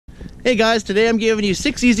Hey guys, today I'm giving you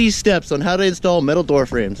 6 easy steps on how to install metal door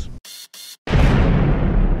frames.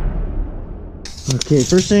 Okay,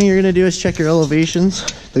 first thing you're gonna do is check your elevations,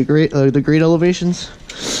 the grade elevations.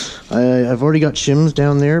 I've already got shims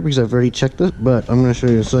down there because I've already checked it, but I'm gonna show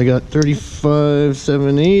you. So I got 35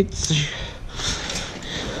 7/8,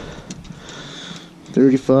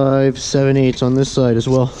 35 7/8 on this side as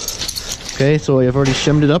well. Okay, so I've already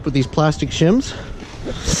shimmed it up with these plastic shims.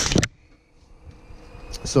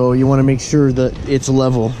 So you want to make sure that it's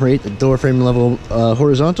level, right? The door frame level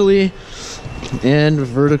horizontally and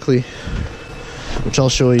vertically, which I'll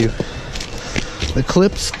show you. The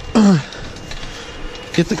clips,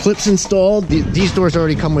 get the clips installed. These doors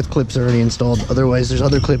already come with clips already installed. Otherwise, there's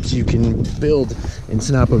other clips you can build and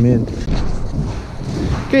snap them in.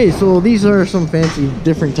 Okay, so these are some fancy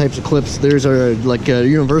different types of clips. There's like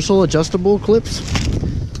universal adjustable clips.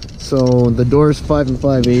 So the door's 5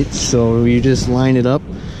 5/8, so you just line it up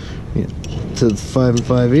to 5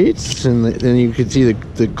 5/8, and then you can see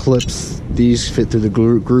the clips. These fit through the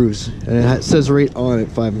grooves, and it says right on it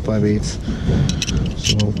 5 5/8.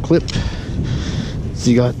 So clip. So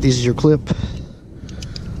you got, these is your clip.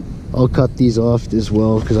 I'll cut these off as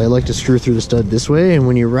well because I like to screw through the stud this way, and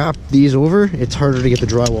when you wrap these over, it's harder to get the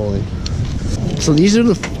drywall in. So these are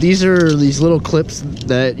these little clips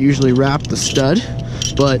that usually wrap the stud,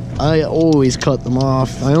 but I always cut them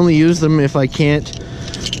off. I only use them if I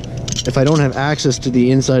don't have access to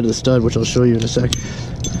the inside of the stud, which I'll show you in a sec.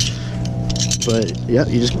 But yeah,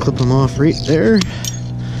 you just clip them off right there.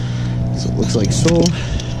 So it looks like so.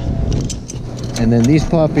 And then these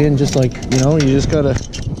pop in just like, you know, you just gotta,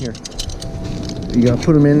 here, you gotta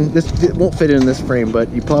put them in. It won't fit in this frame, but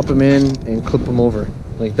you pop them in and clip them over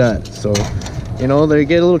like that. So, you know, they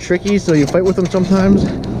get a little tricky, so you fight with them sometimes,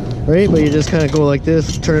 right? But you just kind of go like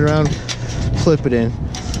this, turn it around, clip it in.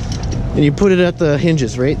 And you put it at the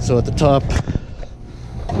hinges, right? So at the top,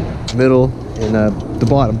 middle, and the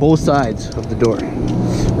bottom, both sides of the door,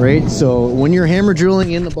 right? So when you're hammer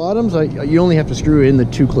drilling in the bottoms, you only have to screw in the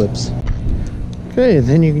 2 clips. Okay,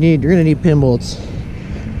 then you're gonna need pin bolts.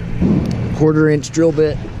 1/4 inch drill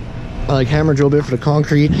bit, like hammer drill bit for the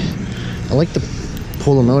concrete. I like to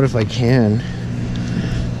pull them out if I can.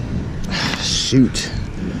 Shoot,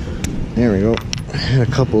 there we go. A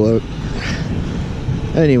couple out.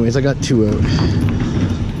 Anyways, I got 2 out.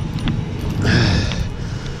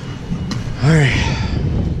 Alright.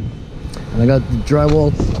 And I got the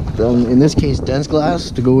drywall, in this case dense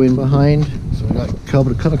glass, to go in behind. So I got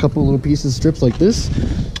cut a couple little pieces, strips like this.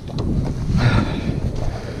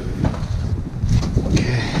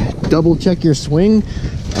 Okay. Double check your swing.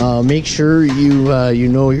 Make sure you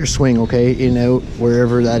know your swing, okay? In, out,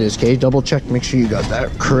 wherever that is, okay? Double check, make sure you got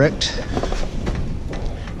that correct.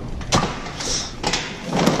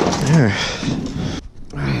 There.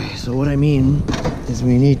 So what I mean is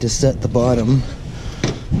we need to set the bottom,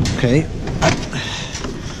 okay,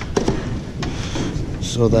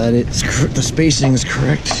 so that the spacing is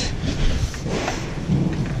correct.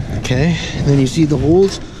 Okay, and then you see the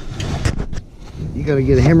holes. You gotta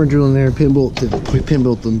get a hammer drill in there, pin bolt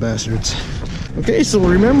them bastards. Okay, so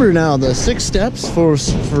remember now the 6 steps for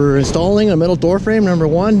installing a metal door frame. Number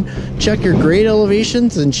 1, check your grade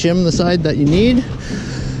elevations and shim the side that you need.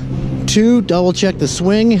 2, double check the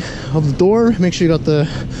swing of the door. Make sure you got the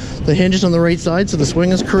hinges on the right side so the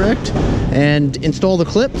swing is correct. And install the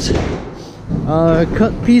clips.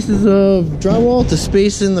 Cut pieces of drywall to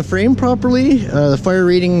space in the frame properly. The fire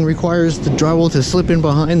rating requires the drywall to slip in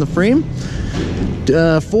behind the frame.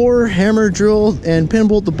 4, hammer drill and pin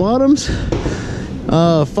bolt the bottoms.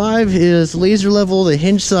 5 is laser level the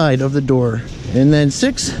hinge side of the door. And then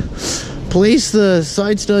 6, place the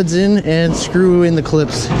side studs in and screw in the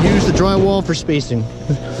clips. Use the drywall for spacing.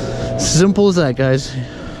 Simple as that, guys.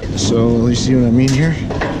 So let me see what I mean here.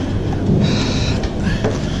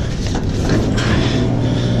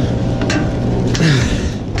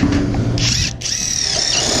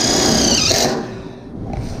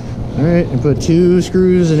 Alright, and put 2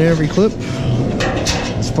 screws in every clip,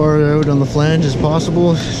 as far out on the flange as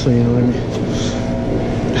possible, so you know what I mean.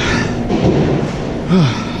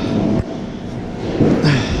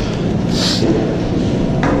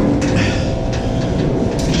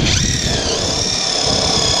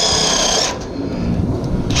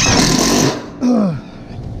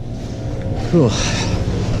 Cool.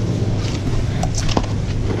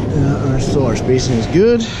 Yeah, so our spacing is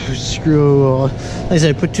good. Screw, like I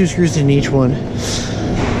said, put 2 screws in each one.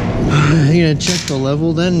 You're gonna check the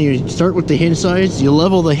level then. You start with the hinge sides. You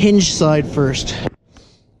level the hinge side first.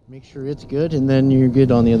 Make sure it's good, and then you're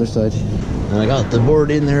good on the other side. And I got the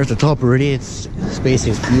board in there at the top already. Its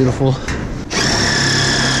spacing is beautiful.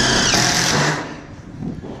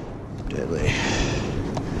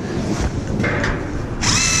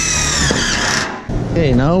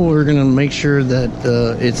 Okay, now we're gonna make sure that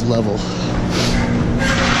it's level.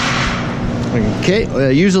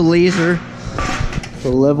 Okay, use a laser to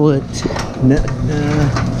level it. I'm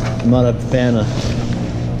not a fan of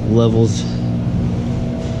levels.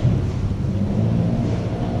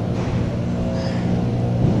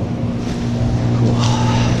 Cool.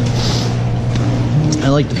 I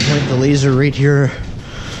like to point the laser right here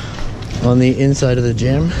on the inside of the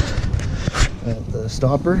jam at the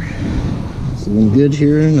stopper. It's looking good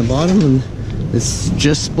here in the bottom, and it's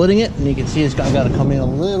just splitting it, and you can see it's got to come in a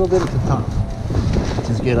little bit at the top,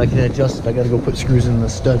 which is good. I can adjust it. I got to go put screws in the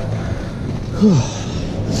stud.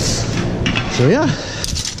 So yeah,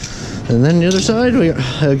 and then the other side,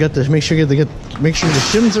 I got to make sure the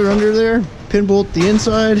shims are under there. Pin bolt the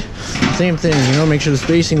inside, same thing. You know, make sure the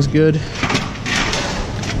spacing's good.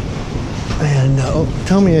 And oh,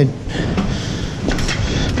 tell me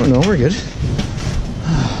oh no, we're good.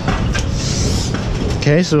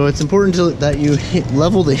 Okay, so it's important that you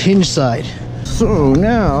level the hinge side. So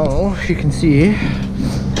now you can see,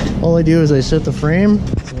 all I do is I set the frame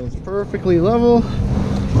so it's perfectly level.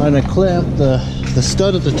 I'm gonna clamp the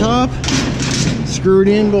stud at the top, screw it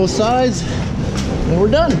in both sides, and we're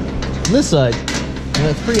done. This side, and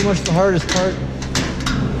that's pretty much the hardest part.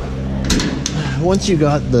 Once you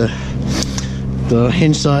got the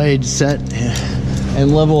hinge side set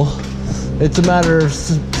and level, it's a matter of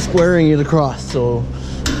squaring it across, so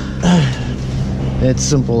it's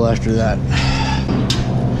simple after that.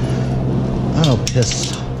 Oh,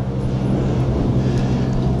 piss.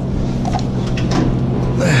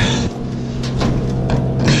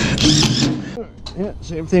 Yeah,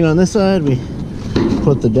 same thing on this side. We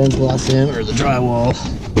put the dent glass in, or the drywall,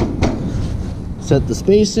 set the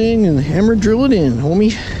spacing, and hammer drill it in,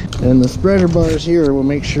 homie. And the spreader bars here will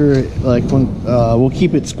make sure, like, when we'll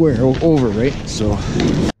keep it square over, right? So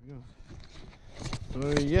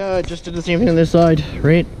yeah, I just did the same thing on this side,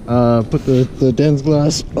 right? Put the dent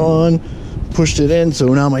glass on, pushed it in,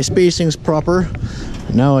 so now my spacing's proper.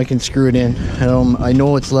 Now I can screw it in. I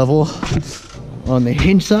know it's level on the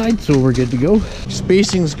hinge side, so we're good to go.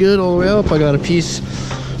 Spacing's good all the way up. I got a piece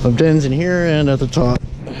of dents in here and at the top.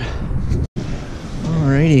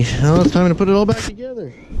 Alrighty, now it's time to put it all back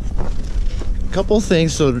together. Couple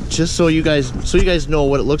things, so just so you guys know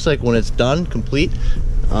what it looks like when it's done, complete.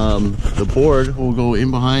 The board will go in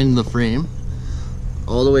behind the frame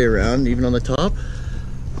all the way around, even on the top.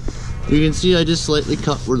 You can see I just slightly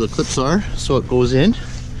cut where the clips are so it goes in,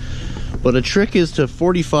 but a trick is to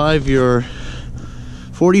 45 the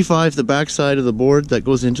back side of the board that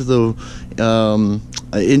goes into the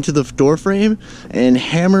door frame, and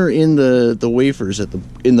hammer in the wafers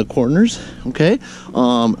in the corners, okay,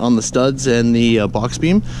 on the studs and the box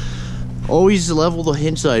beam. Always level the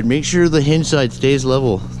hinge side. Make sure the hinge side stays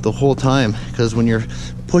level the whole time, because when you're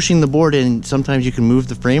pushing the board in, sometimes you can move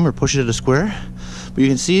the frame or push it at a square, but you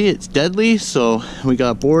can see it's deadly. So we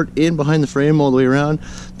got board in behind the frame all the way around,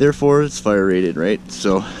 therefore it's fire rated, right?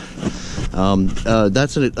 So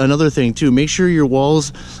that's another thing too. Make sure your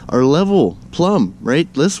walls are level, plumb, right?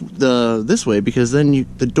 This way, because then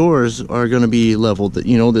the doors are going to be leveled,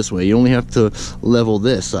 you know, this way. You only have to level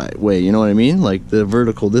this side way, you know what I mean? Like the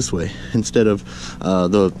vertical this way instead of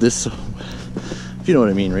this, if you know what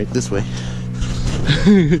I mean, right? This way.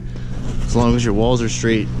 As long as your walls are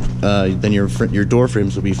straight, then your door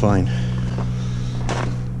frames will be fine.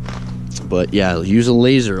 But yeah, use a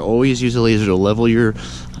laser. Always use a laser to level your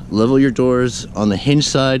doors on the hinge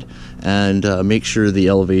side, and make sure the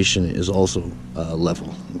elevation is also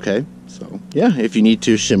level. Okay, so yeah, if you need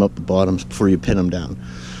to, shim up the bottoms before you pin them down.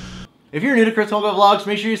 If you're new to Chris Holga Vlogs,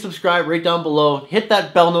 make sure you subscribe right down below. Hit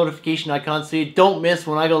that bell notification icon so you don't miss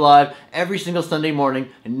when I go live every single Sunday morning,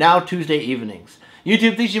 and now Tuesday evenings.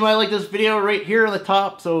 YouTube thinks you might like this video right here on the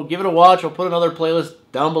top, so give it a watch. I'll put another playlist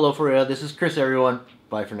down below for you. This is Chris, everyone.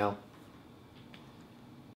 Bye for now.